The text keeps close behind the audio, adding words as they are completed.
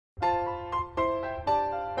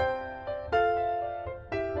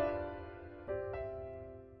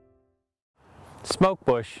smoke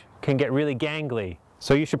bush can get really gangly,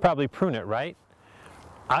 so you should probably prune it, right?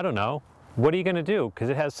 I don't know. What are you going to do? Because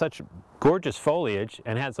it has such gorgeous foliage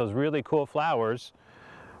and has those really cool flowers.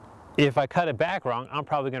 If I cut it back wrong, I'm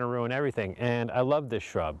probably going to ruin everything, and I love this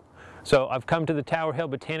shrub. So I've come to the Tower Hill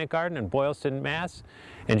Botanic Garden in Boylston, Mass,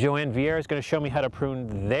 and JoAnn Viera is going to show me how to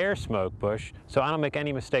prune their smoke bush so I don't make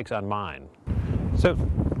any mistakes on mine. So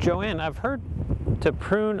JoAnn, I've heard to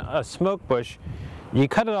prune a smoke bush, you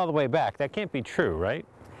cut it all the way back. That can't be true, right?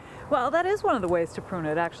 Well, that is one of the ways to prune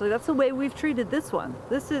it, actually. That's the way we've treated this one.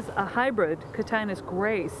 This is a hybrid Catinus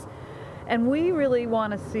grace, and we really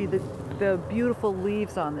want to see the beautiful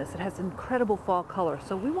leaves on this. It has incredible fall color,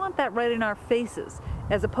 so we want that right in our faces,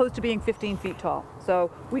 as opposed to being 15 feet tall.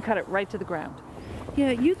 So we cut it right to the ground.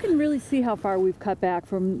 Yeah, you can really see how far we've cut back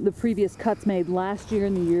from the previous cuts made last year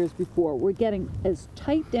and the years before. We're getting as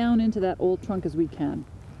tight down into that old trunk as we can.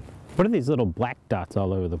 What are these little black dots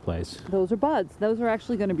all over the place? Those are buds. Those are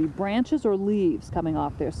actually going to be branches or leaves coming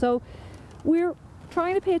off there. So we're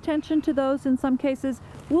trying to pay attention to those in some cases.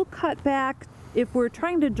 We'll cut back. If we're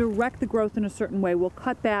trying to direct the growth in a certain way, we'll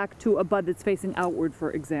cut back to a bud that's facing outward,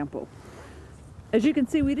 for example. As you can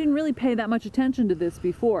see, we didn't really pay that much attention to this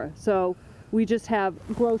before, so we just have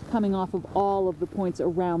growth coming off of all of the points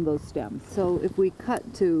around those stems. So if we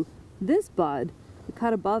cut to this bud, we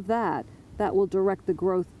cut above that, that will direct the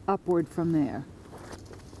growth upward from there.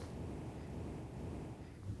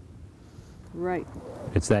 Right.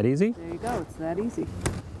 It's that easy? There you go, it's that easy.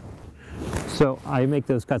 So I make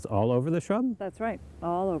those cuts all over the shrub? That's right,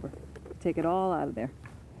 all over. Take it all out of there.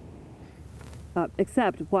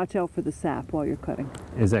 Except watch out for the sap while you're cutting.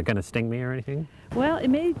 Is that going to sting me or anything? Well, it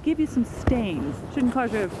may give you some stains. Shouldn't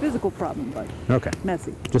cause you a physical problem, but okay.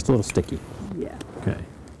 Messy. Just a little sticky. Yeah. Okay.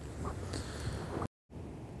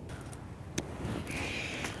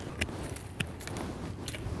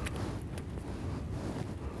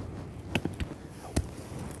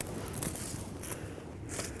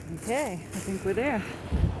 Okay, I think we're there.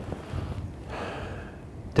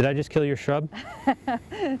 Did I just kill your shrub?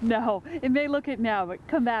 No, it may look it now, but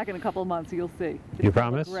come back in a couple of months, you'll see. You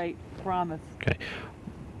promise? Great, promise. Okay.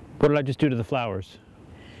 What did I just do to the flowers?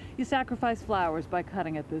 You sacrifice flowers by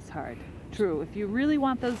cutting it this hard. True, if you really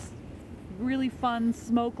want those really fun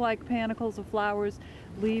smoke-like panicles of flowers,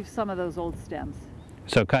 leave some of those old stems.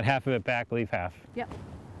 So cut half of it back, leave half? Yep.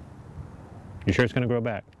 You sure it's going to grow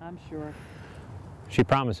back? I'm sure. She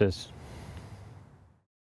promises.